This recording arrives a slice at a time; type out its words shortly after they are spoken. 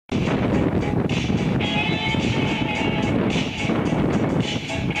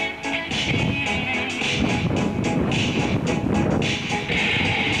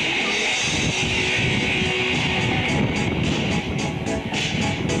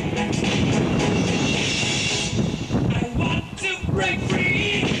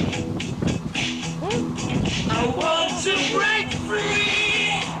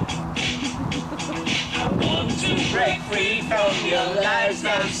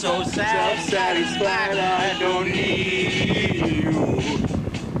I'm so self-satisfied, I don't need you.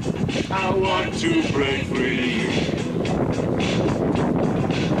 I want to break free.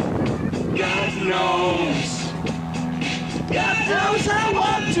 God knows I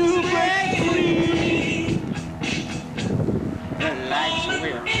want to break free. And life's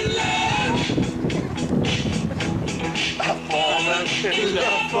weird. I've fallen in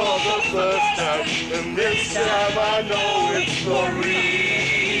love for the first time, and this time I know it's for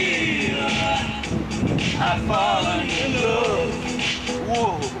real. I've fallen in love.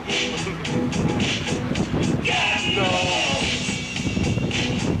 Whoa.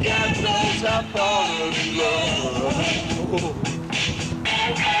 God knows I've fallen in love.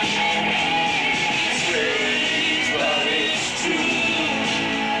 Strange, but it's true.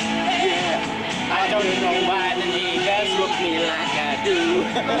 Yeah, I don't know why the niggas look me like I do.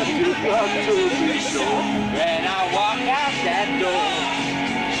 You got to be sure when I walk out that door.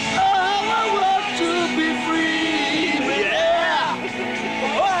 Oh, I want to be free, yeah.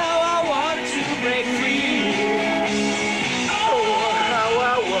 Oh, how I want to break free. Oh, how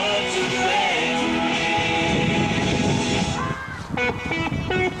I want to break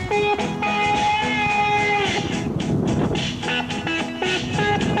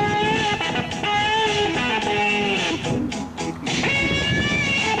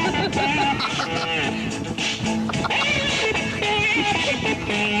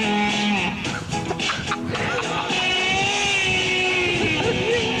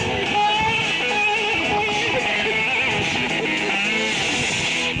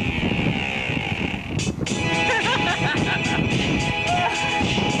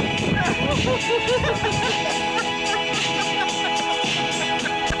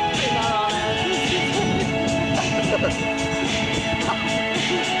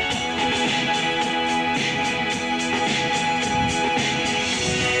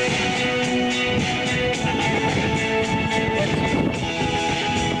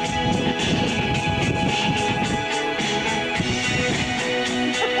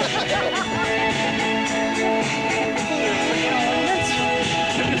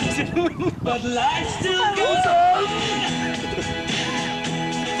but life still goes on.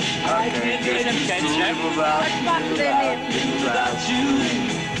 I can't get attention without you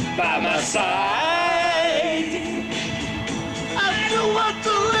by my side. I still want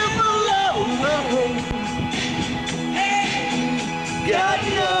to live alone. God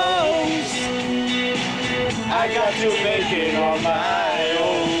knows I got to make it on my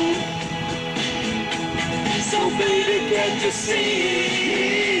own. So baby, can't you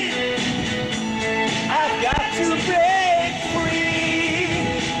see? I've got to break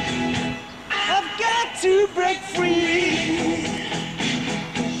free. I've got to break free.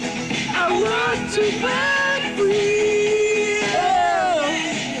 I want to break free.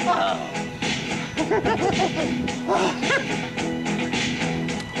 Oh.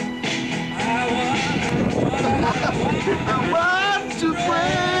 I want to break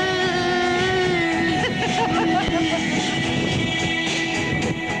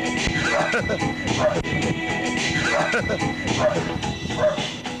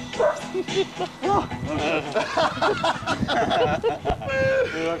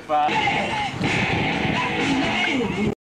free.